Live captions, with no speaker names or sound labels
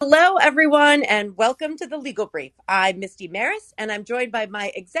Hello, everyone, and welcome to the Legal Brief. I'm Misty Maris, and I'm joined by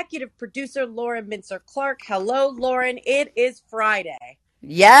my executive producer, Lauren Mincer-Clark. Hello, Lauren. It is Friday.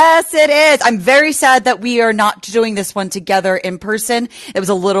 Yes, it is. I'm very sad that we are not doing this one together in person. It was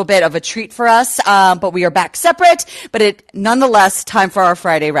a little bit of a treat for us, but we are back separate. But it nonetheless time for our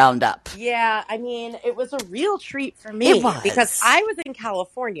Friday roundup. Yeah, I mean, it was a real treat for It me because was. I was in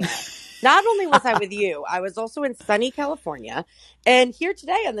California. Not only was I with you, I was also in sunny California. And here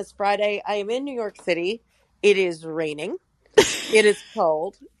today on this Friday, I am in New York City. It is raining. It is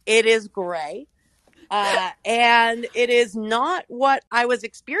cold. It is gray. And it is not what I was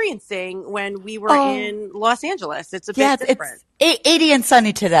experiencing when we were Oh, in Los Angeles. It's a yeah, bit it's different. 80 and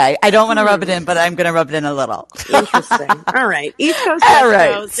sunny today. I don't want to rub it Hmm. in, but I'm going to rub it in a little. Interesting. All right. East Coast, All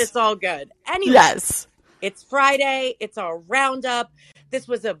West Coast. right. It's all good. Anyway, Yes. it's Friday. It's our roundup. This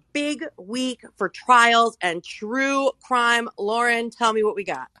was a big week for trials and true crime. Lauren, tell me what we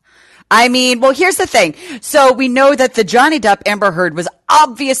got. I mean, well, here's the thing. So we know that the Johnny Depp Amber Heard was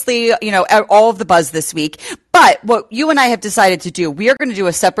obviously, all of the buzz this week. But what you and I have decided to do, we are going to do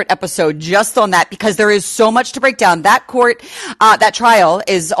a separate episode just on that because there is so much to break down. That that trial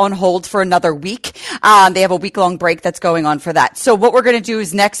is on hold for another week. They have a week-long break that's going on for that. So what we're going to do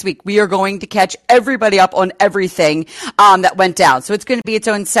is next week, we are going to catch everybody up on everything, that went down. So it's going to be its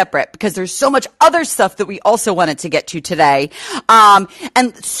own separate because there's so much other stuff that we also wanted to get to today. And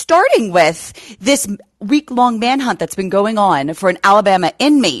starting with this week-long manhunt that's been going on for an Alabama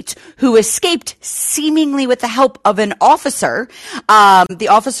inmate who escaped seemingly with the help of an officer. The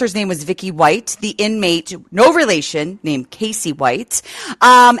officer's name was Vicky White. The inmate, no relation, named Casey White.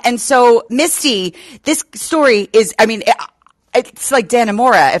 And so, Misty, this story is, it's like Dan and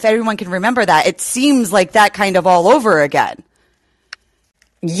Mora, if everyone can remember that. It seems like that kind of all over again.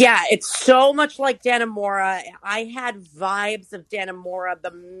 Yeah, it's so much like Dannemora. I had vibes of Dannemora the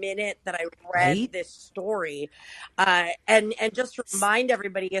minute that I read Right? this story. And just to remind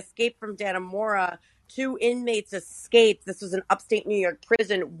everybody, Escape from Dannemora, two inmates escaped. This was an upstate New York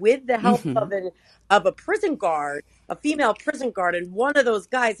prison with the help Mm-hmm. of a prison guard, a female prison guard, and one of those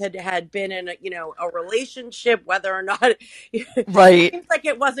guys had been in a relationship, whether or not it Right. seems like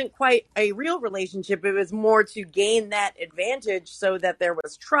it wasn't quite a real relationship. It was more to gain that advantage so that there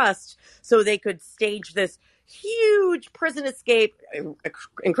was trust, so they could stage this huge prison escape.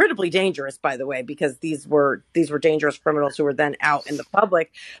 Incredibly dangerous, by the way, because these were dangerous criminals who were then out in the public.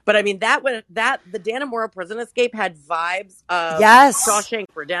 But I mean, that the Dannemora prison escape had vibes of Yes. Shawshank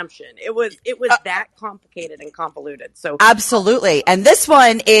Redemption. It was that complicated and convoluted. So Absolutely. And this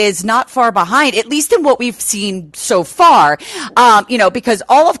one is not far behind, at least in what we've seen so far. Because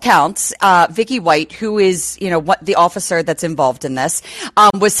all of counts, Vicky White, who is, what the officer that's involved in this,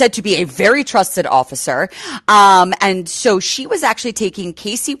 was said to be a very trusted officer. And so she was actually taking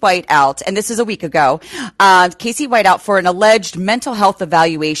Casey White out, and this is a week ago, Casey White out for an alleged mental health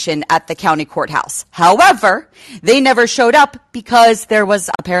evaluation at the county courthouse. However, they never showed up because there was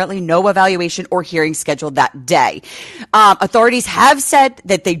apparently no evaluation or hearing scheduled that day. Authorities have said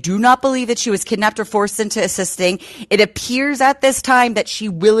that they do not believe that she was kidnapped or forced into assisting. It appears at this time that she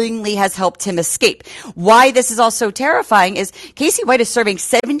willingly has helped him escape. Why this is also terrifying is Casey White is serving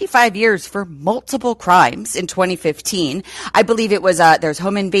 75 years for multiple crimes in 2015. I believe it was, there's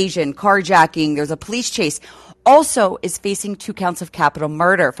home invasion, carjacking, there's a police chase. Also is facing 2 counts of capital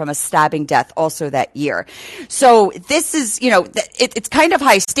murder from a stabbing death also that year. So this is, it's kind of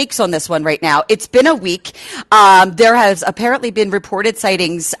high stakes on this one right now. It's been a week. There has apparently been reported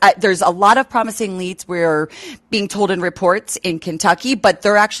sightings. There's a lot of promising leads we're being told in reports in Kentucky, but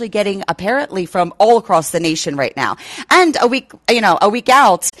they're actually getting apparently from all across the nation right now. And a week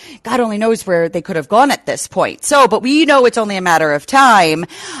out, God only knows where they could have gone at this point. So, but we know it's only a matter of time.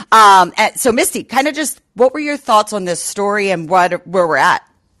 So Misty, kind of just, what were your thoughts on this story and where we're at?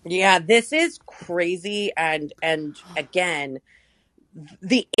 yeah, this is crazy. And again,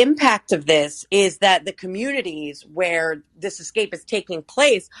 the impact of this is that the communities where this escape is taking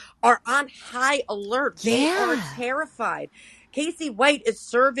place are on high alert. They are Yeah. terrified. Casey White is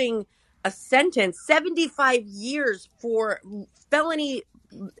serving a sentence, 75 years for felony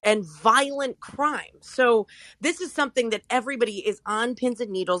and violent crime. So this is something that everybody is on pins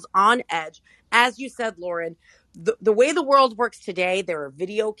and needles, on edge. As you said, Lauren, the way the world works today, there are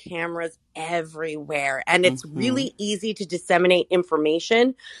video cameras everywhere, and it's Mm-hmm. really easy to disseminate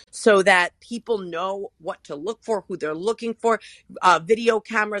information so that people know what to look for, who they're looking for. Video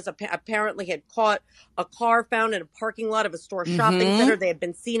cameras apparently had caught a car found in a parking lot of a store shopping Mm-hmm. center. They had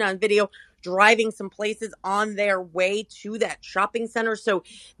been seen on video driving some places on their way to that shopping center. So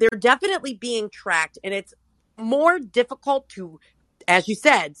they're definitely being tracked, and it's more difficult to as you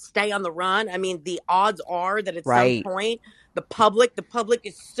said, stay on the run. I mean, the odds are that at some Right. point the public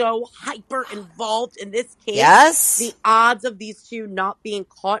is so hyper involved in this case. Yes. The odds of these two not being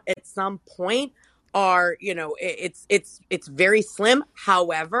caught at some point are, it's very slim.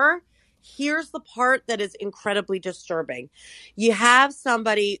 However, here's the part that is incredibly disturbing. You have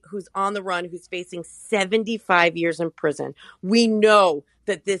somebody who's on the run who's facing 75 years in prison. We know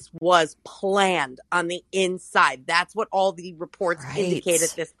that this was planned on the inside. That's what all the reports indicate at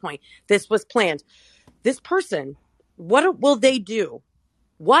Right. this point. This was planned. This person, what will they do?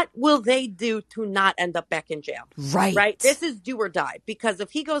 What will they do to not end up back in jail? Right? Right. This is do or die, because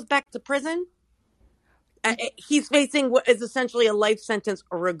if he goes back to prison, he's facing what is essentially a life sentence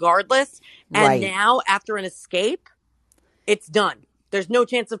regardless. And Right. now, after an escape, it's done. There's no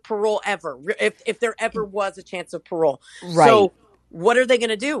chance of parole ever, if there ever was a chance of parole. Right. So what are they going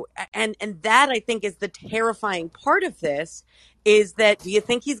to do? And that, I think, is the terrifying part of this, is that, do you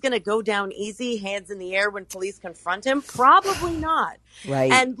think he's going to go down easy, hands in the air, when police confront him? Probably not.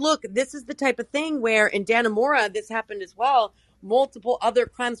 Right. And look, this is the type of thing where in Dannemora, this happened as well. Multiple other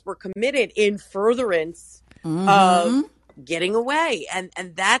crimes were committed in furtherance of Mm-hmm. getting away. And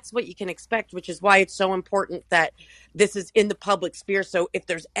that's what you can expect, which is why it's so important that this is in the public sphere. So if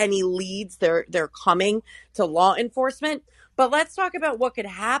there's any leads, they're coming to law enforcement. But let's talk about what could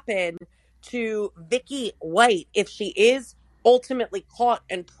happen to Vicky White if she is ultimately caught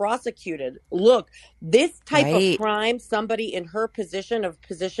and prosecuted. Look, this type of Right. crime, somebody in her position of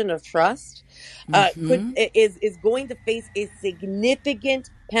trust, could Mm-hmm. is going to face a significant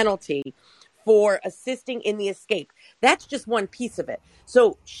penalty for assisting in the escape. That's just one piece of it.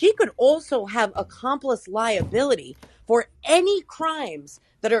 So she could also have accomplice liability for any crimes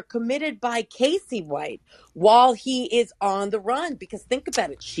that are committed by Casey White while he is on the run. Because think about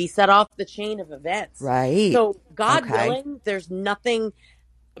it, she set off the chain of events. Right. So God Okay. willing, there's nothing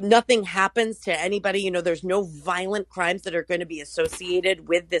happens to anybody. There's no violent crimes that are going to be associated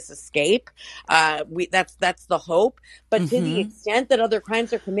with this escape. That's the hope. But to the Mm-hmm. extent that other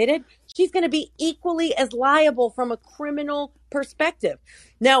crimes are committed, she's going to be equally as liable from a criminal perspective.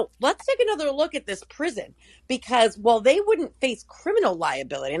 Now, let's take another look at this prison, because while they wouldn't face criminal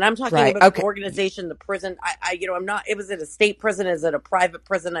liability, and I'm talking Right. about the Okay. organization, the prison, I'm not, it was at a state prison, is it a private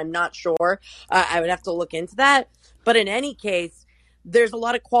prison? I'm not sure. I would have to look into that. But in any case, there's a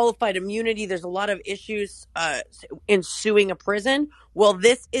lot of qualified immunity. There's a lot of issues in suing a prison. Well,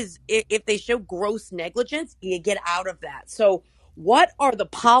 this is, if they show gross negligence, you get out of that. So what are the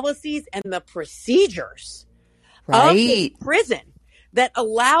policies and the procedures of a Right. prison that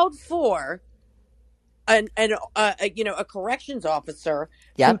allowed for a corrections officer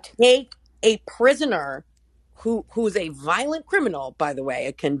to Yep. take a prisoner who's a violent criminal, by the way,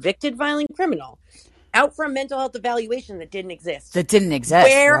 a convicted violent criminal, out for a mental health evaluation that didn't exist? That didn't exist.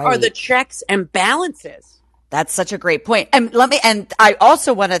 Where are the Right. checks and balances? That's such a great point. And I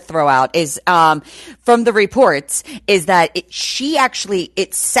also want to throw out is, from the reports is that it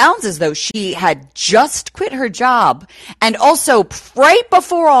sounds as though she had just quit her job. And also right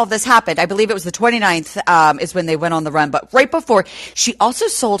before all this happened, I believe it was the 29th, is when they went on the run. But right before, she also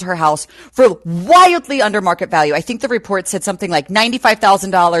sold her house for wildly under market value. I think the report said something like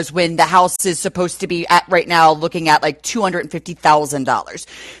 $95,000 when the house is supposed to be at right now looking at like $250,000.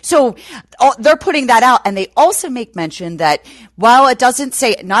 So they're putting that out, and they also make mention that while it doesn't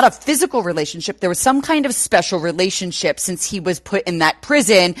say not a physical relationship, there was some kind of special relationship since he was put in that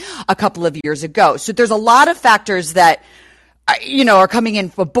prison a couple of years ago. So there's a lot of factors that, are coming in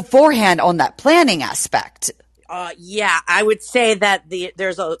beforehand on that planning aspect. Yeah, I would say that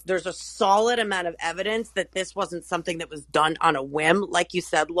there's a solid amount of evidence that this wasn't something that was done on a whim. Like you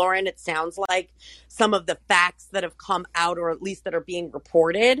said, Lauren, it sounds like some of the facts that have come out, or at least that are being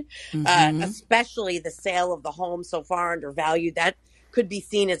reported, Mm-hmm. especially the sale of the home so far undervalued, that could be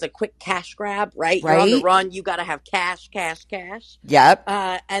seen as a quick cash grab, right? You're on the Right? run, you got to have cash, cash, cash. Yep.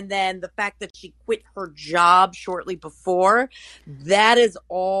 And then the fact that she quit her job shortly before, that is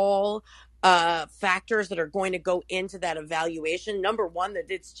all factors that are going to go into that evaluation. Number one, that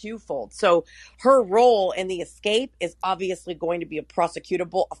it's twofold. So her role in the escape is obviously going to be a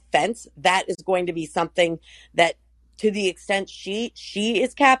prosecutable offense. That is going to be something that, to the extent she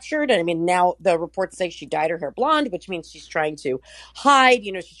is captured, I mean, now the reports say she dyed her hair blonde, which means she's trying to hide,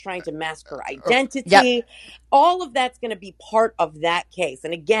 she's trying to mask her identity. Yep. All of that's going to be part of that case.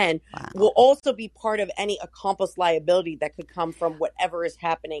 And again, will Wow. also be part of any accomplice liability that could come from whatever is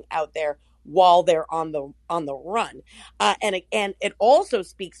happening out there while they're on the run. And it also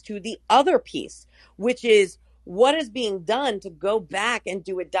speaks to the other piece, which is, what is being done to go back and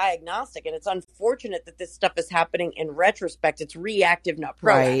do a diagnostic? And it's unfortunate that this stuff is happening in retrospect. It's reactive, not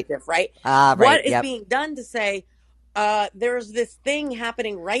Right. proactive, right? Right. What is Yep. being done to say, there's this thing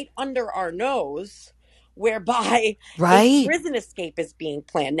happening right under our nose whereby a Right. prison escape is being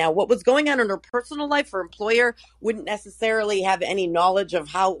planned. Now, what was going on in her personal life, her employer wouldn't necessarily have any knowledge of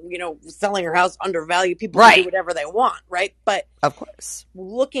how, selling her house undervalued. People can do Right. whatever they want, right? But Of course.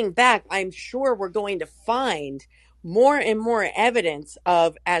 looking back, I'm sure we're going to find more and more evidence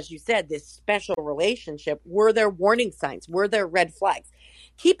of, as you said, this special relationship. Were there warning signs? Were there red flags?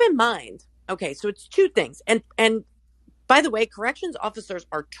 Keep in mind, okay, so it's two things. And by the way, corrections officers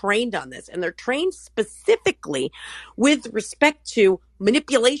are trained on this, and they're trained specifically with respect to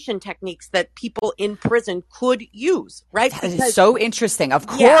manipulation techniques that people in prison could use, right? That is Because, so interesting. Of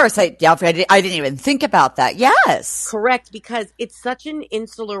yeah, course. I didn't even think about that. Yes. correct, because it's such an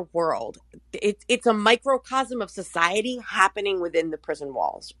insular world. It's a microcosm of society happening within the prison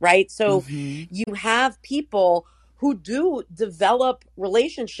walls, right? So Mm-hmm. you have people who do develop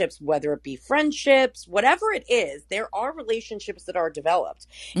relationships, whether it be friendships, whatever it is, there are relationships that are developed.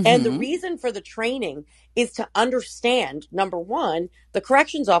 And the Mm-hmm. reason for the training is to understand, number one, the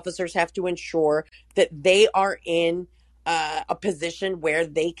corrections officers have to ensure that they are in a position where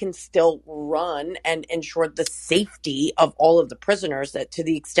they can still run and ensure the safety of all of the prisoners, that to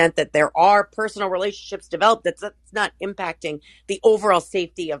the extent that there are personal relationships developed, that's not impacting the overall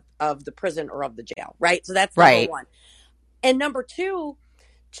safety of the prison or of the jail, right? So that's number Right. one. And number two,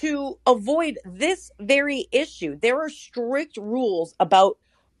 to avoid this very issue, there are strict rules about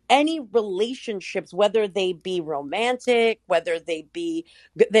any relationships, whether they be romantic, whether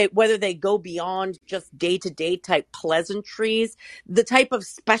they go beyond just day-to-day type pleasantries. The type of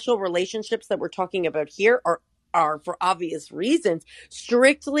special relationships that we're talking about here are for obvious reasons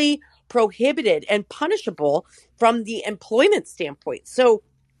strictly prohibited and punishable from the employment standpoint. So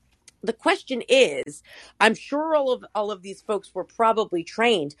the question is, I'm sure all of these folks were probably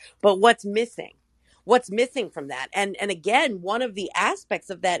trained, but what's missing? What's missing from that? And again, one of the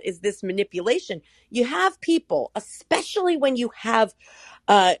aspects of that is this manipulation. You have people, especially when you have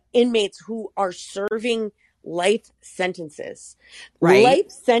inmates who are serving life sentences. Right.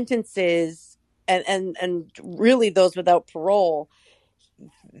 Life sentences, and really those without parole,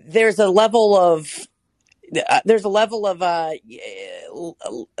 there's a level of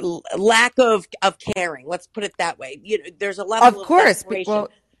lack of caring. Let's put it that way. There's a level Of of course. desperation. Well,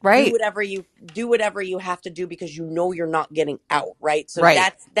 right. Do whatever you have to do because you know you're not getting out. Right. So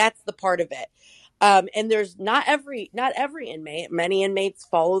Right. that's the part of it. And there's not every inmate. Many inmates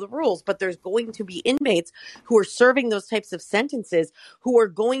follow the rules, but there's going to be inmates who are serving those types of sentences who are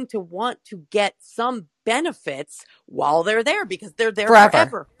going to want to get some benefits while they're there because they're there Forever.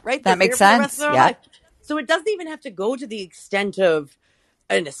 forever, right? They're That there makes for the rest of sense. their Yeah. life. So it doesn't even have to go to the extent of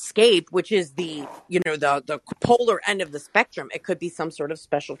an escape, which is the polar end of the spectrum. It could be some sort of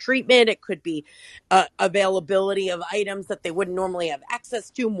special treatment. It could be availability of items that they wouldn't normally have access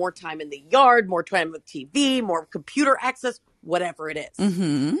to, more time in the yard, more time with TV, more computer access, whatever it is.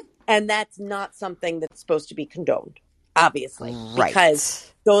 Mm-hmm. And that's not something that's supposed to be condoned, obviously, because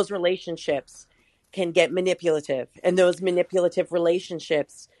Right. those relationships can get manipulative, and those manipulative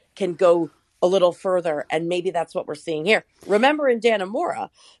relationships can go a little further. And maybe that's what we're seeing here. Remember, in Dannemora,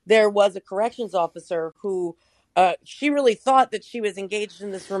 there was a corrections officer who she really thought that she was engaged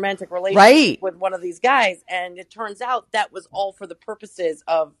in this romantic relationship Right. with one of these guys. And it turns out that was all for the purposes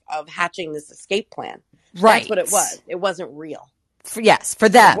of hatching this escape plan. That's what it Right. was. It wasn't real. Yes, for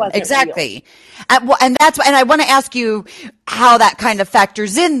It them. wasn't real. Exactly. And I want to ask you how that kind of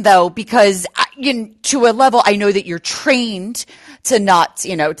factors in though, because to a level, I know that you're trained to not,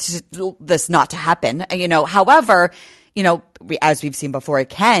 to this not to happen, however, as we've seen before, it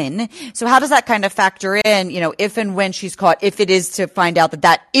can. So how does that kind of factor in, if and when she's caught, if it is to find out that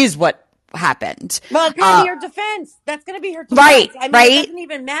that is what happened? Well, it's going to be her defense. That's going to be her Right, defense. I mean, it right, doesn't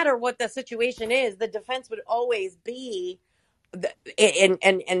even matter what the situation is. The defense would always be,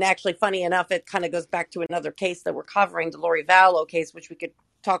 and actually, funny enough, it kind of goes back to another case that we're covering, the Lori Vallow case, which we could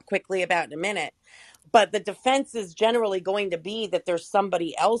talk quickly about in a minute. But the defense is generally going to be that there's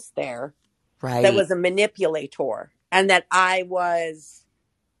somebody else there that right. was a manipulator, and that I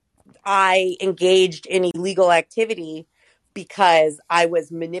engaged in illegal activity because I was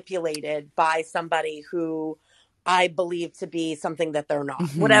manipulated by somebody who I believe to be something that they're not,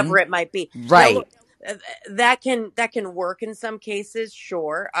 Hmm. whatever it might be. Now, Right. look, that can work in some cases,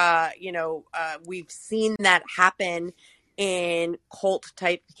 sure. We've seen that happen in cult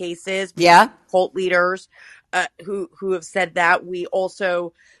type cases. We've Yeah. seen cult leaders who have said that. We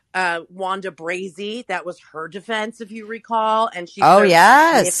also Wanda Brazy. That was her defense, if you recall, and she Oh, served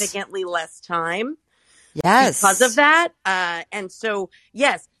yes. significantly less time because of Yes. that. And so,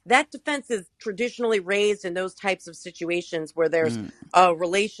 yes, that defense is traditionally raised in those types of situations where there's a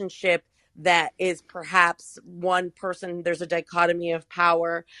relationship that is perhaps one person, there's a dichotomy of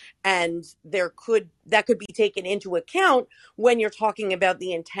power, and that could be taken into account when you're talking about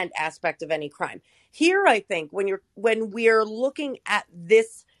the intent aspect of any crime. Here, I think when we're looking at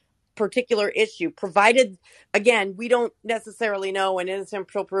this particular issue, provided, again, we don't necessarily know an innocent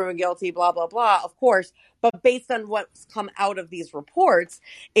until proven guilty, blah blah blah, of course, but based on what's come out of these reports,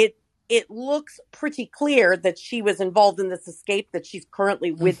 it looks pretty clear that she was involved in this escape, that she's currently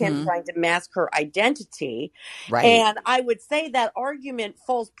with him trying to mask her identity. Right. And I would say that argument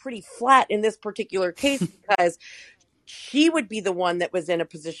falls pretty flat in this particular case because she would be the one that was in a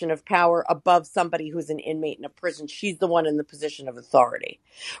position of power above somebody who's an inmate in a prison. She's the one in the position of authority,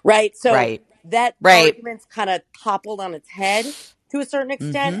 right? So Right. that Right. argument's kind of toppled on its head to a certain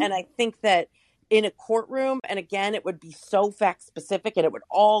extent. And I think that in a courtroom, and again, it would be so fact specific and it would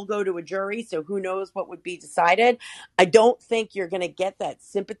all go to a jury. So who knows what would be decided. I don't think you're going to get that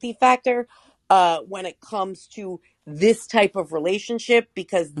sympathy factor when it comes to this type of relationship,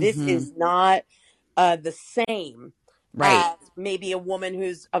 because this is not the same Right. as maybe a woman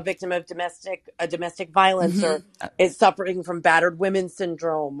who's a victim of domestic violence, or is suffering from battered women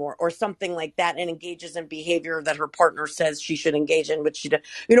syndrome, or something like that, and engages in behavior that her partner says she should engage in, which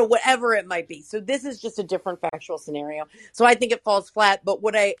whatever it might be. So this is just a different factual scenario. So I think it falls flat. But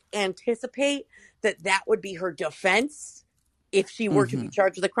would I anticipate that would be her defense if she were to be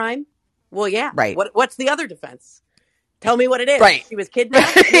charged with a crime? Well, yeah. Right. What's the other defense? Tell me what it is. Right. She was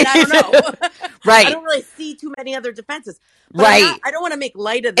kidnapped? I mean, I don't know. I Right. don't really see too many other defenses. But Right. I don't want to make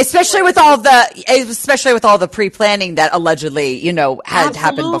light of the Especially story. with all the pre-planning that allegedly, had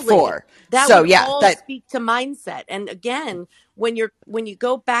happened before. That So would yeah, all speak to mindset. And again, when you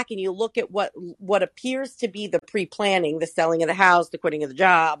go back and you look at what appears to be the pre-planning, the selling of the house, the quitting of the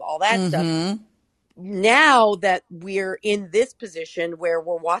job, all that stuff, now that we're in this position where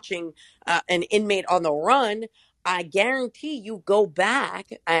we're watching an inmate on the run, I guarantee you go back,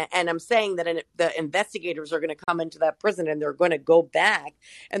 and I'm saying that the investigators are going to come into that prison and they're going to go back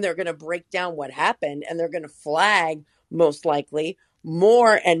and they're going to break down what happened, and they're going to flag, most likely,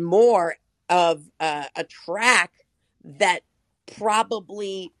 more and more of a track that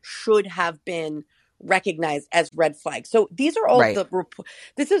probably should have been recognized as red flags. So these are all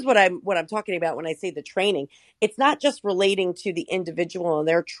this is what I'm talking about when I say the training. It's not just relating to the individual and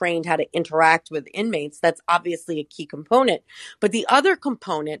they're trained how to interact with inmates. That's obviously a key component. But the other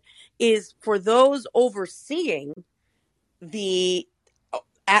component is for those overseeing the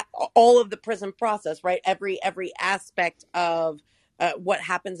all of the prison process, right? Every aspect of what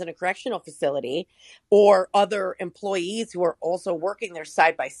happens in a correctional facility, or other employees who are also working there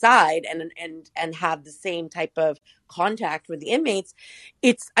side by side and have the same type of contact with the inmates.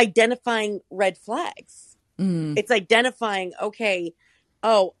 It's identifying red flags. It's identifying, okay,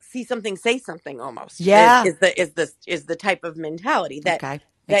 oh, see something, say something, almost. Yeah. Is the type of mentality that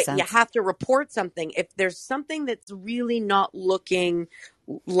Makes that you sense. have to report something. If there's something that's really not looking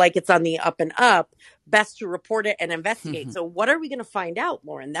like it's on the up and up, best to report it and investigate. So what are we going to find out,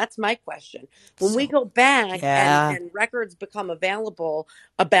 Lauren? That's my question. When we go back and records become available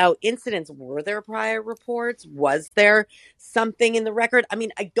about incidents, were there prior reports? Was there something in the record? I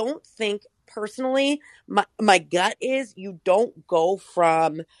mean, I don't think, personally, my gut is you don't go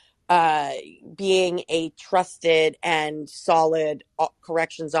from being a trusted and solid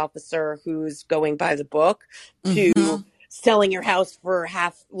corrections officer who's going by the book to selling your house for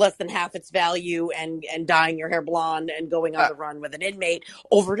less than half its value and dyeing your hair blonde and going on the run with an inmate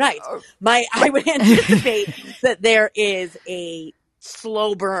overnight. I would anticipate that there is a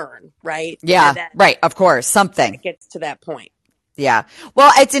slow burn, right? Yeah, right. Of course, something that gets to that point. Yeah.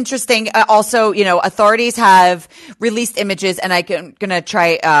 Well, it's interesting. Also, authorities have released images, and I'm going to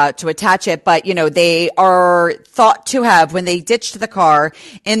try to attach it, but, they are thought to have, when they ditched the car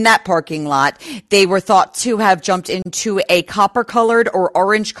in that parking lot, they were thought to have jumped into a copper-colored or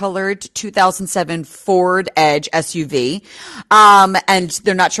orange-colored 2007 Ford Edge SUV. And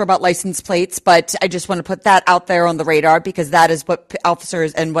they're not sure about license plates, but I just want to put that out there on the radar, because that is what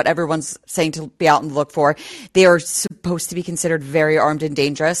officers and what everyone's saying to be out and look for. They are supposed to be considered very armed and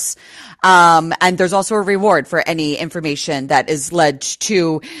dangerous. And there's also a reward for any information that is led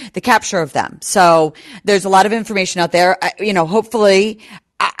to the capture of them. So there's a lot of information out there. Hopefully,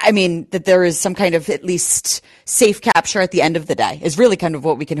 I mean, that there is some kind of at least safe capture at the end of the day is really kind of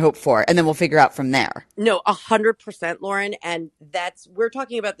what we can hope for. And then we'll figure out from there. No, 100%, Lauren. And we're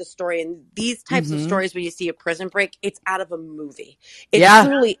talking about the story, and these types of stories where you see a prison break, it's out of a movie. It Yeah.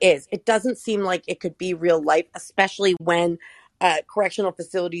 truly is. It doesn't seem like it could be real life, especially when correctional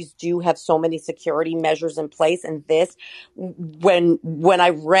facilities do have so many security measures in place. And this, when I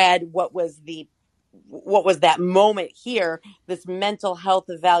read what was that moment here, this mental health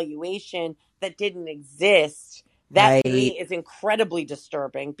evaluation that didn't exist, that to Right. me is incredibly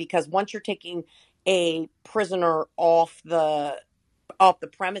disturbing, because once you're taking a prisoner off the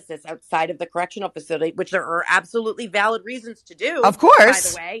premises outside of the correctional facility, which there are absolutely valid reasons to do, Of by the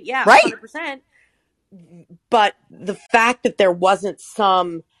course. way, yeah, Right. 100%. But the fact that there wasn't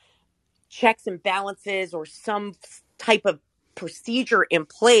some checks and balances or some type of procedure in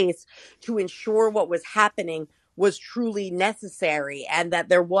place to ensure what was happening was truly necessary, and that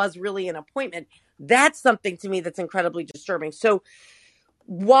there was really an appointment, that's something to me that's incredibly disturbing. So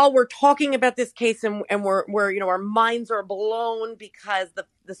while we're talking about this case, and we're our minds are blown because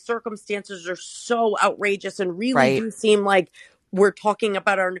the circumstances are so outrageous and really Right. do seem like we're talking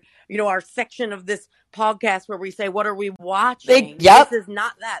about our section of this podcast where we say, what are we watching? This Yep. is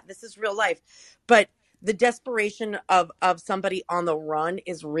not that. This is real life. But the desperation of somebody on the run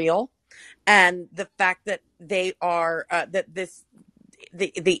is real. And the fact that they are that this the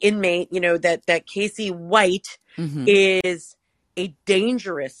inmate, that Casey White is a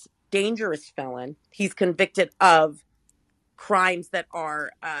dangerous felon. He's convicted of crimes that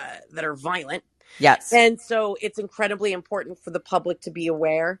are violent. Yes. And so it's incredibly important for the public to be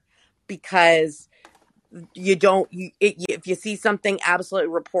aware, because if you see something, absolutely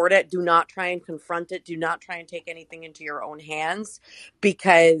report it. Do not try and confront it. Do not try and take anything into your own hands,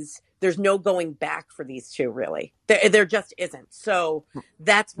 because there's no going back for these two, really. There just isn't. So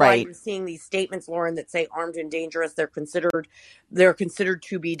that's why Right. you're seeing these statements, Lauren, that say armed and dangerous. They're considered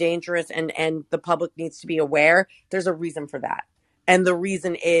to be dangerous, and the public needs to be aware. There's a reason for that. And the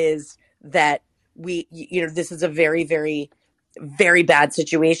reason is that this is a very, very, very bad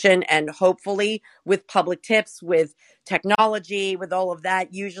situation. And hopefully, with public tips, with technology, with all of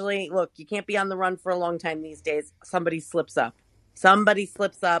that, usually, look, you can't be on the run for a long time these days. Somebody slips up.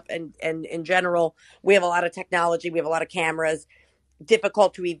 And in general, we have a lot of technology, we have a lot of cameras,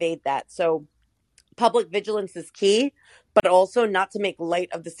 difficult to evade that. So public vigilance is key, but also not to make light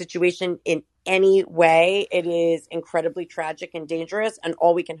of the situation in any way. It is incredibly tragic and dangerous. And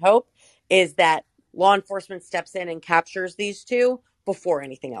all we can hope is that law enforcement steps in and captures these two before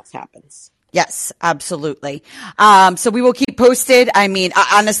anything else happens. Yes, absolutely. So we will keep posted. I mean,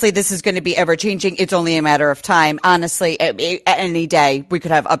 honestly, this is going to be ever changing. It's only a matter of time. Honestly, any day we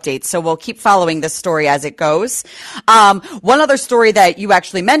could have updates. So we'll keep following this story as it goes. One other story that you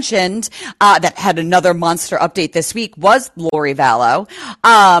actually mentioned, that had another monster update this week was Lori Vallow.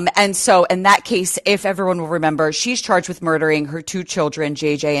 And so in that case, if everyone will remember, she's charged with murdering her two children,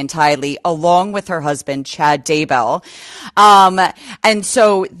 JJ and Tylee, along with her husband, Chad Daybell. And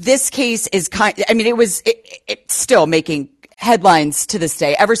so this case is it's still making headlines to this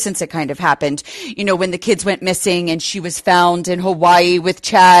day, ever since it kind of happened. When the kids went missing and she was found in Hawaii with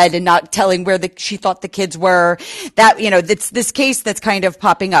Chad and not telling where she thought the kids were, it's this case that's kind of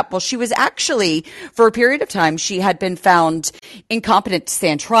popping up. Well, she was actually, for a period of time, she had been found incompetent to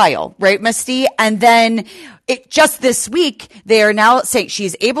stand trial, right, Misty? And then just this week, they are now saying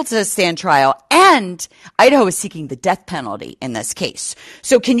she's able to stand trial, and Idaho is seeking the death penalty in this case.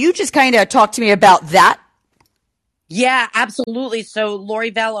 So can you just kind of talk to me about that? Yeah, absolutely. So Lori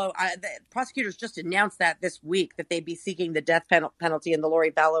Vallow, the prosecutors just announced that this week, that they'd be seeking the death penalty in the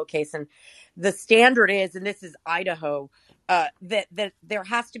Lori Vallow case. And the standard is, and this is Idaho, that there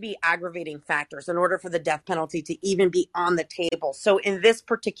has to be aggravating factors in order for the death penalty to even be on the table. So in this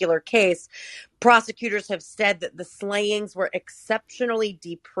particular case, prosecutors have said that the slayings were exceptionally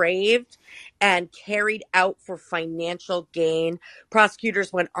depraved and carried out for financial gain.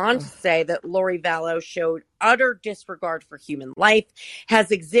 Prosecutors went on to say that Lori Vallow showed utter disregard for human life,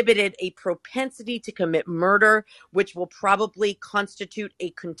 has exhibited a propensity to commit murder, which will probably constitute a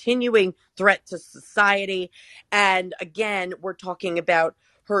continuing threat to society. And again, we're talking about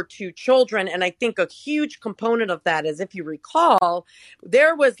her two children. And I think a huge component of that is, if you recall,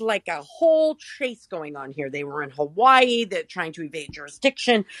 there was like a whole chase going on here. They were in Hawaii, they're trying to evade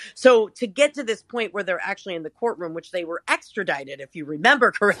jurisdiction. So to get to this point where they're actually in the courtroom, which they were extradited, if you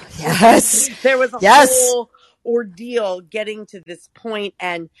remember correctly. Yes. There was a whole ordeal getting to this point.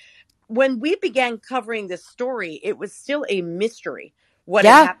 And when we began covering this story, it was still a mystery what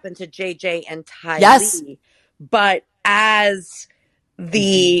had happened to JJ and Tylee. Yes. But as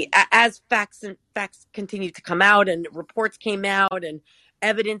As facts continued to come out and reports came out and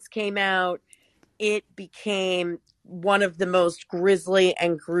evidence came out, it became one of the most grisly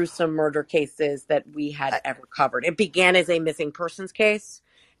and gruesome murder cases that we had ever covered. It began as a missing persons case,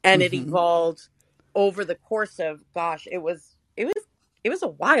 and it Mm-hmm. evolved over the course of, gosh, it was a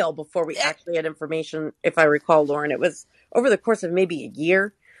while before we actually had information. If I recall, Lauren, it was over the course of maybe a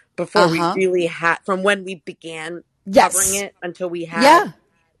year before we Uh-huh. really had, from when we began covering Yes. it until we had Yeah.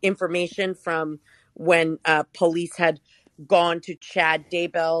 information from when police had gone to Chad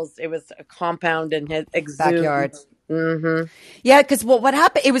Daybell's. It was a compound and had exhumed. Backyard. Mm-hmm. Yeah, because what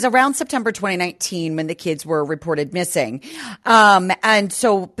happened? It was around September 2019 when the kids were reported missing, and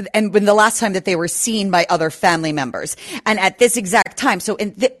when the last time that they were seen by other family members, and at this exact time.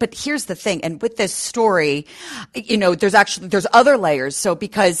 But here's the thing, and with this story, there's other layers. So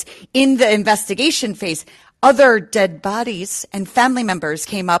because in the investigation phase, other dead bodies and family members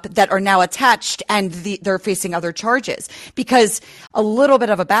came up that are now attached, and they're facing other charges. Because a little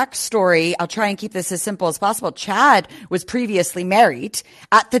bit of a backstory, I'll try and keep this as simple as possible. Chad was previously married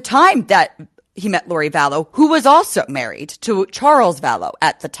at the time that he met Lori Vallow, who was also married to Charles Vallow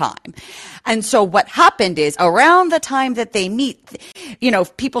at the time. And so what happened is around the time that they meet,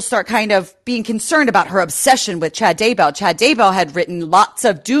 people start kind of being concerned about her obsession with Chad Daybell. Chad Daybell had written lots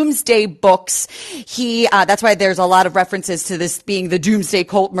of doomsday books. That's why there's a lot of references to this being the doomsday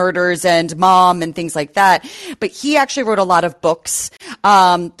cult murders and Mom and things like that. But he actually wrote a lot of books,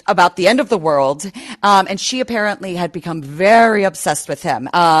 about the end of the world. And she apparently had become very obsessed with him.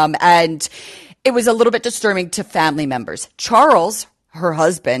 And it was a little bit disturbing to family members. Charles, her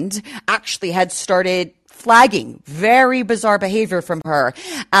husband, actually had started flagging very bizarre behavior from her,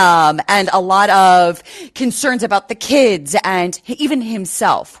 and a lot of concerns about the kids and even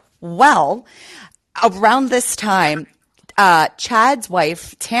himself. Well, around this time, Chad's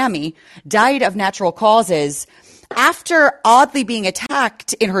wife, Tammy, died of natural causes after oddly being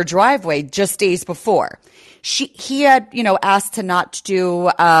attacked in her driveway just days before. He had, asked to not do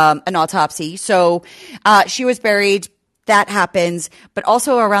an autopsy. So she was buried. That happens. But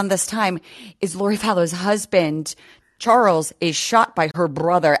also around this time is Lori Vallow's husband, Charles, is shot by her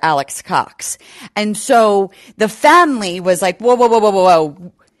brother, Alex Cox. And so the family was like, whoa, whoa, whoa, whoa, whoa,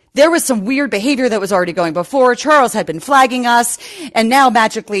 whoa. There was some weird behavior that was already going before. Charles had been flagging us, and now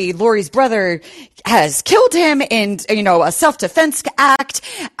magically Lori's brother has killed him in, a self-defense act.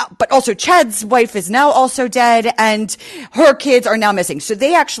 But also Chad's wife is now also dead, and her kids are now missing. So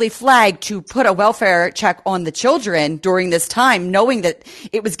they actually flagged to put a welfare check on the children during this time, knowing that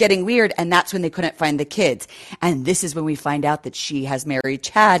it was getting weird, and that's when they couldn't find the kids. And this is when we find out that she has married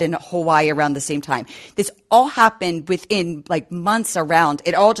Chad in Hawaii around the same time. This all happened within months around.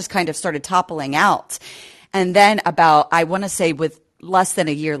 It all just kind of started toppling out. And then I want to say with less than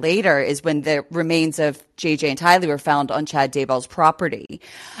a year later is when the remains of JJ and Tylee were found on Chad Daybell's property.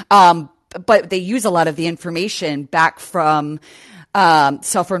 But they use a lot of the information back from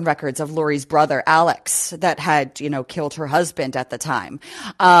cell phone records of Lori's brother, Alex, that had, killed her husband at the time.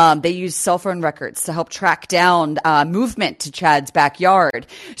 They used cell phone records to help track down movement to Chad's backyard.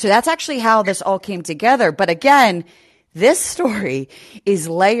 So that's actually how this all came together. But again, this story is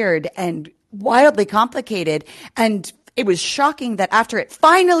layered and wildly complicated. And it was shocking that after it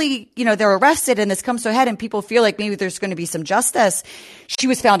finally, they're arrested and this comes to a head and people feel like maybe there's going to be some justice, she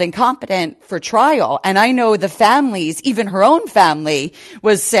was found incompetent for trial. And I know the families, even her own family,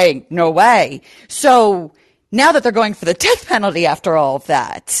 was saying, no way. So now that they're going for the death penalty after all of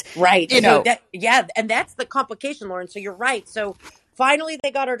that. Right. And that's the complication, Lauren. So you're right. So finally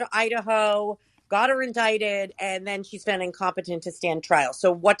they got her to Idaho, got her indicted, and then she's found incompetent to stand trial. So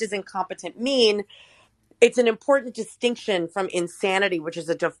what does incompetent mean? It's an important distinction from insanity, which is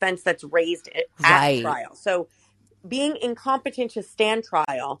a defense that's raised at Right. trial. So being incompetent to stand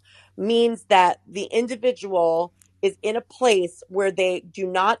trial means that the individual is in a place where they do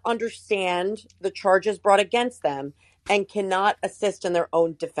not understand the charges brought against them and cannot assist in their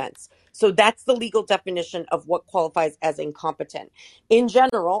own defense. So that's the legal definition of what qualifies as incompetent. In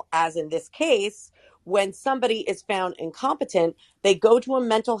general, as in this case, when somebody is found incompetent, they go to a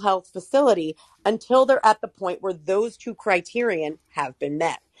mental health facility until they're at the point where those two criterion have been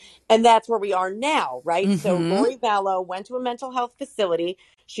met. And that's where we are now, right? So Mm-hmm. Lori Vallow went to a mental health facility.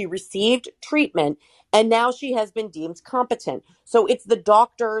 She received treatment, and now she has been deemed competent. So it's the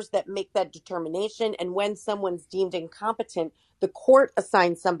doctors that make that determination. And when someone's deemed incompetent, the court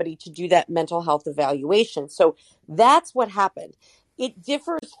assigns somebody to do that mental health evaluation. So that's what happened. It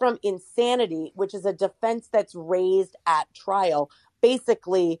differs from insanity, which is a defense that's raised at trial.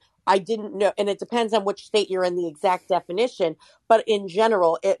 Basically, I didn't know, and it depends on which state you're in, the exact definition, but in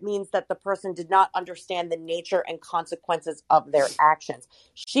general, it means that the person did not understand the nature and consequences of their actions.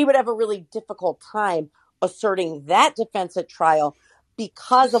 She would have a really difficult time asserting that defense at trial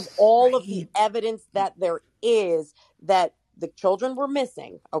because of all of the Right. evidence that there is that the children were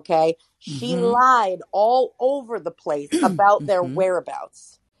missing. Okay. She Mm-hmm. lied all over the place about their Mm-hmm.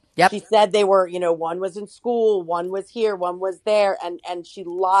 whereabouts. She Yep. said they were, one was in school, one was here, one was there, and she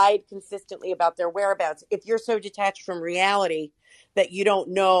lied consistently about their whereabouts. If you're so detached from reality that you don't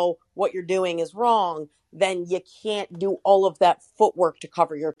know what you're doing is wrong, then you can't do all of that footwork to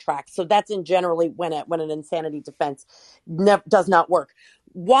cover your tracks. So that's in generally when an insanity defense does not work.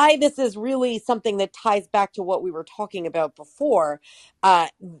 Why this is really something that ties back to what we were talking about before, I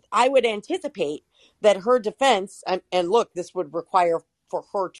would anticipate that her defense, and look, this would require for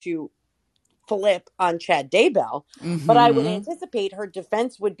her to flip on Chad Daybell, but I would Mm-hmm. anticipate her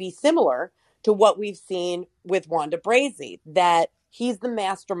defense would be similar to what we've seen with Wanda Brazy, that he's the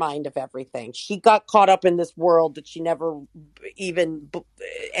mastermind of everything. She got caught up in this world that she never even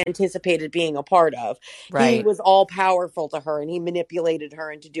anticipated being a part of. He Right. was all powerful to her and he manipulated her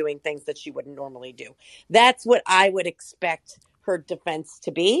into doing things that she wouldn't normally do. That's what I would expect her defense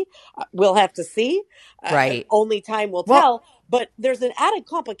to be. We'll have to see. Right. Only time will Well, tell. But there's an added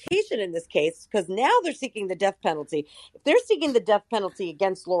complication in this case because now they're seeking the death penalty. If they're seeking the death penalty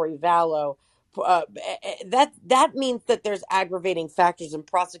against Lori Vallow, that means that there's aggravating factors, and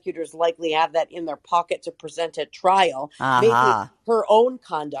prosecutors likely have that in their pocket to present at trial. Maybe aha. her own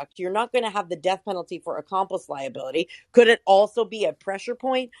conduct. You're not going to have the death penalty for accomplice liability. Could it also be a pressure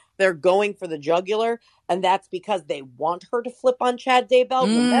point? They're going for the jugular, and that's because they want her to flip on Chad Daybell.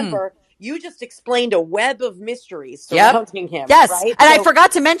 Mm. Remember, you just explained a web of mysteries Yep. surrounding him, Yes. right? And I So,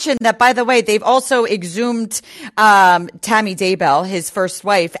 forgot to mention that, by the way, they've also exhumed Tammy Daybell, his first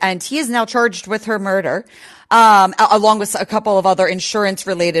wife, and he is now charged with her murder. Along with a couple of other insurance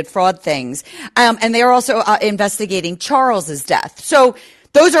related fraud things. And they are also investigating Charles's death. So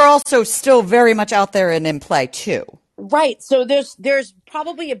those are also still very much out there and in play too. right. So there's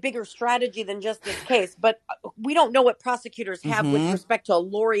probably a bigger strategy than just this case, but we don't know what prosecutors have with Mm-hmm. respect to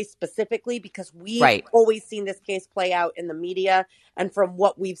Lori specifically because we've Right. always seen this case play out in the media, and from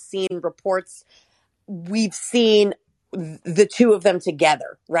what we've seen reports, we've seen the two of them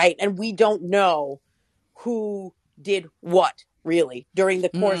together, right? And we don't know who did what really during the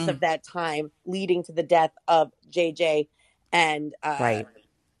course Mm. of that time leading to the death of JJ and Right.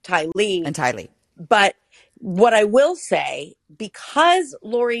 Ty Lee. And Tylee. But what I will say, because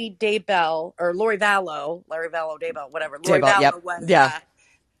Lori Daybell or Lori Vallow Daybell, whatever, Lori Daybell. Vallow Yep. Yeah.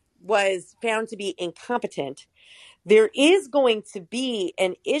 was found to be incompetent, there is going to be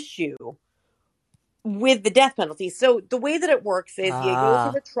an issue with the death penalty. So the way that it works is you go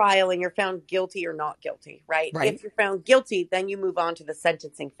through Ah. the trial and you're found guilty or not guilty, right? Right. If you're found guilty, then you move on to the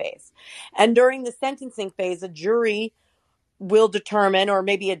sentencing phase. And during the sentencing phase, a jury will determine, or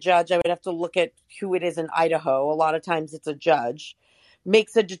maybe a judge, I would have to look at who it is in Idaho. A lot of times it's a judge,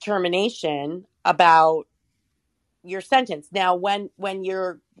 makes a determination about your sentence. Now, when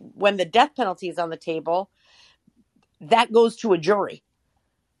the death penalty is on the table, that goes to a jury.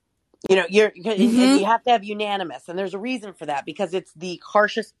 And you Mm-hmm. have to have unanimous, and there's a reason for that because it's the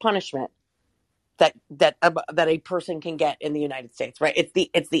harshest punishment that a person can get in the United States, right?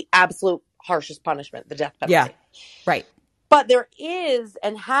 It's the absolute harshest punishment, the death Yeah. penalty. Right. But there is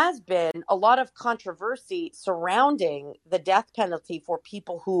and has been a lot of controversy surrounding the death penalty for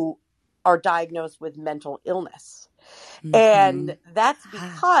people who are diagnosed with mental illness. Mm-hmm. And that's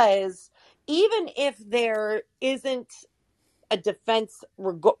because even if there isn't a defense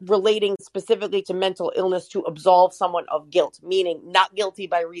relating specifically to mental illness to absolve someone of guilt, meaning not guilty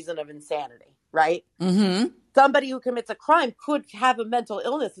by reason of insanity, right? Mm-hmm. Somebody who commits a crime could have a mental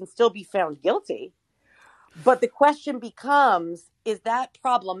illness and still be found guilty. But the question becomes, is that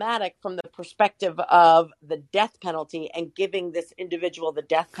problematic from the perspective of the death penalty and giving this individual the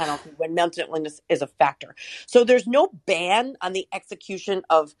death penalty when mental illness is a factor? So there's no ban on the execution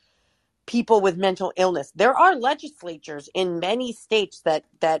of people with mental illness. There are legislatures in many states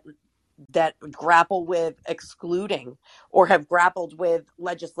that grapple with excluding or have grappled with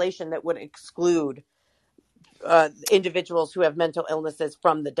legislation that would exclude individuals who have mental illnesses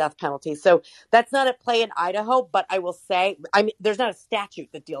from the death penalty. So that's not at play in Idaho, but I will say, I mean, there's not a statute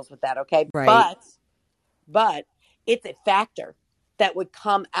that deals with that, okay? Right. But it's a factor that would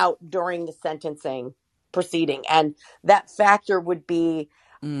come out during the sentencing proceeding, and that factor would be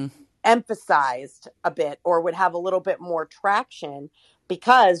Mm. emphasized a bit or would have a little bit more traction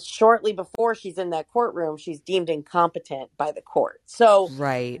because shortly before she's in that courtroom, she's deemed incompetent by the court. So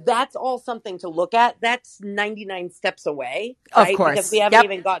Right. that's all something to look at. That's 99 steps away, Of right? Because we course. haven't Yep.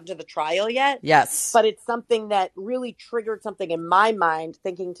 even gotten to the trial yet. Yes. But it's something that really triggered something in my mind,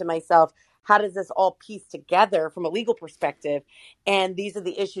 thinking to myself, how does this all piece together from a legal perspective? And these are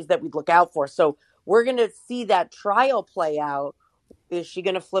the issues that we'd look out for. So we're going to see that trial play out. Is she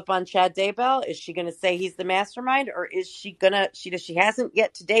going to flip on Chad Daybell? Is she going to say he's the mastermind, or is she going to? She hasn't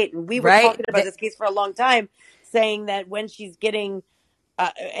yet to date, and we were Right. talking about this case for a long time, saying that when she's getting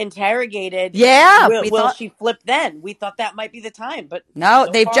interrogated, Yeah, we will thought. she flip then? We thought that might be the time, but No,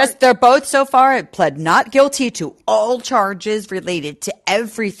 so far, they're both so far pled not guilty to all charges related to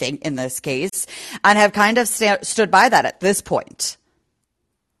everything in this case and have kind of stood by that at this point.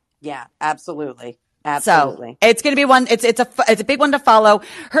 yeah, absolutely. So Absolutely. it's going to be one. It's a big one to follow.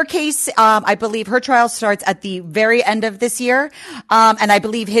 Her case, I believe, her trial starts at the very end of this year, and I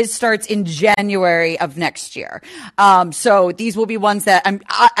believe his starts in January of next year. So these will be ones that, and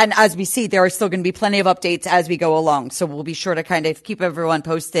as we see, there are still going to be plenty of updates as we go along. So we'll be sure to kind of keep everyone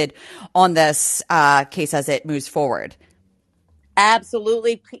posted on this case as it moves forward.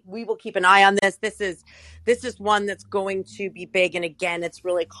 Absolutely. We will keep an eye on this. This is one that's going to be big. And again, it's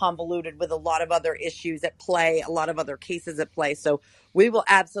really convoluted with a lot of other issues at play, a lot of other cases at play. So we will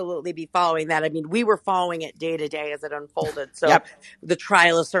absolutely be following that. I mean, we were following it day to day as it unfolded. So Yep. the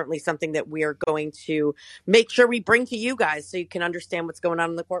trial is certainly something that we are going to make sure we bring to you guys so you can understand what's going on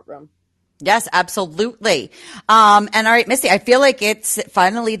in the courtroom. Yes, absolutely. And all right, Missy, I feel like it's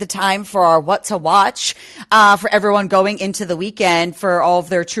finally the time for our what to watch, for everyone going into the weekend for all of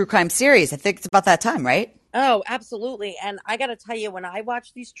their true crime series. I think it's about that time, right? Oh, absolutely. And I got to tell you, when I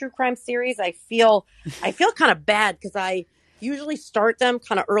watch these true crime series, I feel kind of bad because I usually start them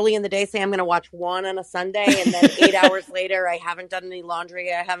kind of early in the day, say I'm going to watch one on a Sunday, and then 8 hours later, I haven't done any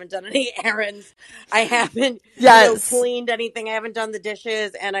laundry, I haven't done any errands, I haven't, Yes. cleaned anything, I haven't done the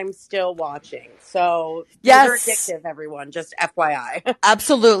dishes, and I'm still watching. So these are Yes. addictive, everyone. Just FYI.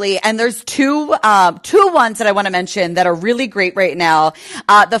 Absolutely. And there's two ones that I want to mention that are really great right now.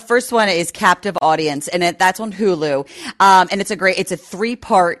 The first one is Captive Audience, and that's on Hulu. And it's a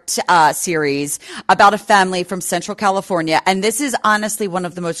 3-part, series about a family from Central California. And this is honestly one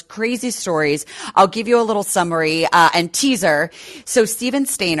of the most crazy stories. I'll give you a little summary, and teaser. So Steven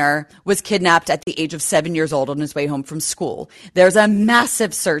Stainer was kidnapped at the age of 7 years old on his way home from school. There's a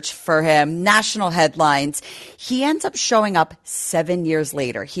massive search for him, national headlines. He ends up showing up 7 years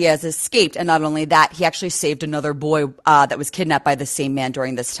later. He has escaped, and not only that, he actually saved another boy that was kidnapped by the same man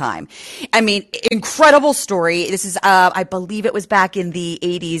during this time. I mean, incredible story. This is, I believe it was back in the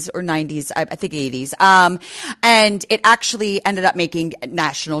 80s or 90s, I think 80s. And it actually ended up making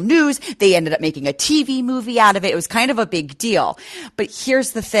national news. They ended up making a TV movie out of it. It was kind of a big deal. But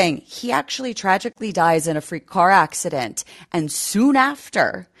here's the thing. He actually tragically dies in a freak car accident. And soon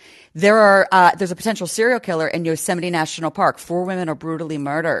after, there's a potential serial killer in Yosemite National Park. 4 women are brutally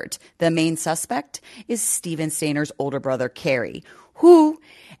murdered. The main suspect is Steven Stainer's older brother, Kerry, who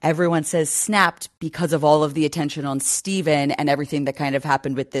everyone says snapped because of all of the attention on Steven and everything that kind of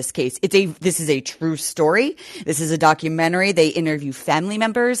happened with this case. This is a true story. This is a documentary. They interview family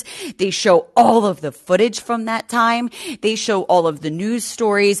members. They show all of the footage from that time. They show all of the news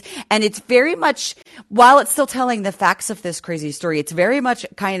stories. And it's very much, while it's still telling the facts of this crazy story, it's very much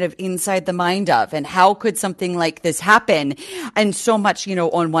kind of inside the mind of, and how could something like this happen? And so much,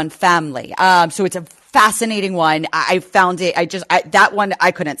 on one family. So it's a fascinating one. I found it. That one,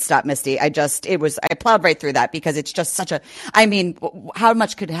 I couldn't stop, Misty. I plowed right through that because it's just how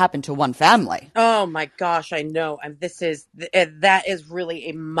much could happen to one family? Oh my gosh, I know. And that is really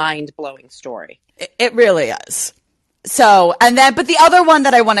a mind-blowing story. It really is. So, but the other one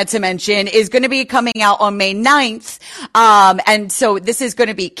that I wanted to mention is going to be coming out on May 9th. And so this is going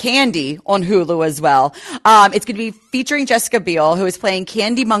to be Candy on Hulu as well. It's going to be featuring Jessica Biel, who is playing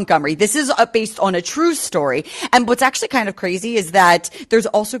Candy Montgomery. This is based on a true story. And what's actually kind of crazy is that there's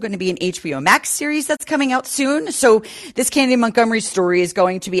also going to be an HBO Max series that's coming out soon. So this Candy Montgomery story is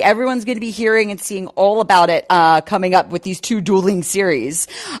going to be, everyone's going to be hearing and seeing all about it, coming up with these two dueling series.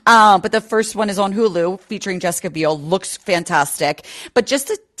 But the first one is on Hulu featuring Jessica Biel. Looks fantastic. But just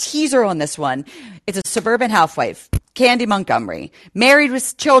a teaser on this one. It's a suburban housewife, Candy Montgomery, married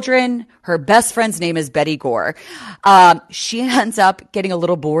with children. Her best friend's name is Betty Gore. She ends up getting a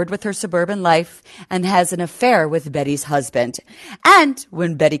little bored with her suburban life and has an affair with Betty's husband. And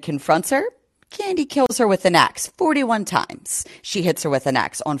when Betty confronts her, Candy kills her with an axe 41 times. She hits her with an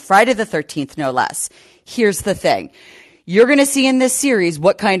axe on Friday the 13th, no less. Here's the thing. you're going to see in this series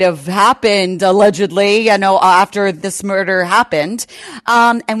what kind of happened, allegedly, after this murder happened.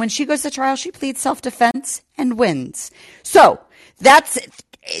 And when she goes to trial, she pleads self-defense and wins. So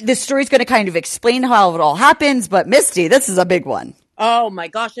this story's going to kind of explain how it all happens. But Misty, this is a big one. Oh my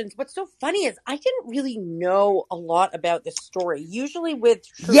gosh. And what's so funny is I didn't really know a lot about this story. Usually with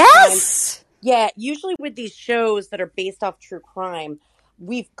true crime, usually with these shows that are based off true crime,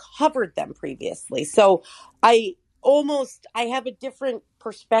 we've covered them previously. So I have a different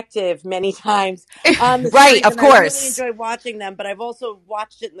perspective many times on the Right, series, of and course. I really enjoy watching them, but I've also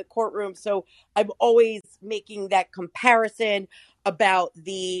watched it in the courtroom. So I'm always making that comparison about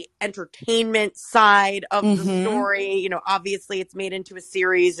the entertainment side of the story. You know, obviously it's made into a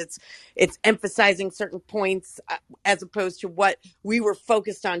series. It's emphasizing certain points as opposed to what we were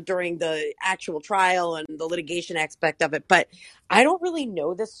focused on during the actual trial and the litigation aspect of it. But I don't really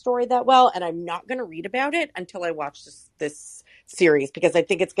know this story that well, and I'm not going to read about it until I watch this series, because I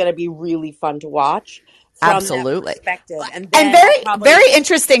think it's going to be really fun to watch from Absolutely. that perspective. And very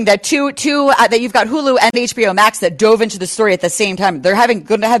interesting that that you've got Hulu and HBO Max that dove into the story at the same time. They're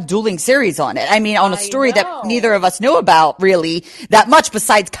going to have dueling series on it. I mean, on a story that neither of us knew about really that much,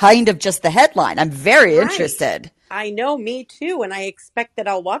 besides kind of just the headline. I'm very interested. I know, me too. And I expect that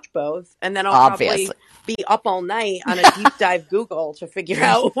I'll watch both, and then I'll probably be up all night on a deep dive Google to figure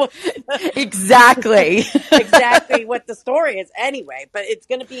out exactly what the story is anyway. But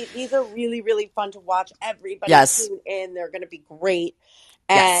these are really, really fun to watch. Everybody tune in. They're going to be great.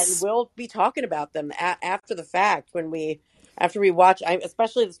 And we'll be talking about them after the fact after we watch,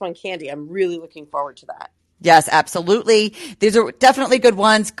 especially this one, Candy. I'm really looking forward to that. Yes, absolutely. These are definitely good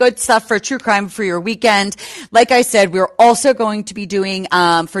ones. Good stuff for true crime for your weekend. Like I said, we're also going to be doing,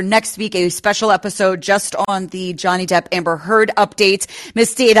 for next week, a special episode just on the Johnny Depp Amber Heard updates.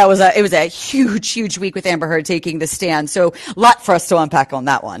 Misty, it was a huge, huge week with Amber Heard taking the stand. So a lot for us to unpack on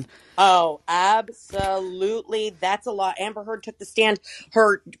that one. Oh, absolutely. That's a lot. Amber Heard took the stand.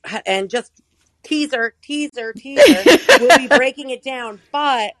 And just teaser. We'll be breaking it down,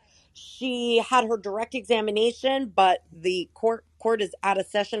 but she had her direct examination, but the court is out of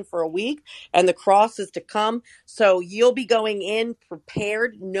session for a week, and the cross is to come. So you'll be going in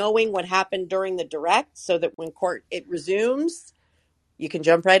prepared, knowing what happened during the direct, so that when it resumes, you can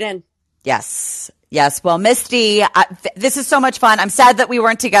jump right in. Yes. Well, Misty, this is so much fun. I'm sad that we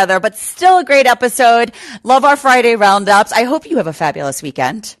weren't together, but still a great episode. Love our Friday roundups. I hope you have a fabulous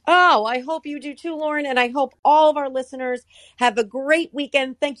weekend. Oh, I hope you do too, Lauren. And I hope all of our listeners have a great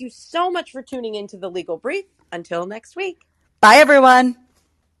weekend. Thank you so much for tuning into the Legal Brief. Until next week. Bye, everyone.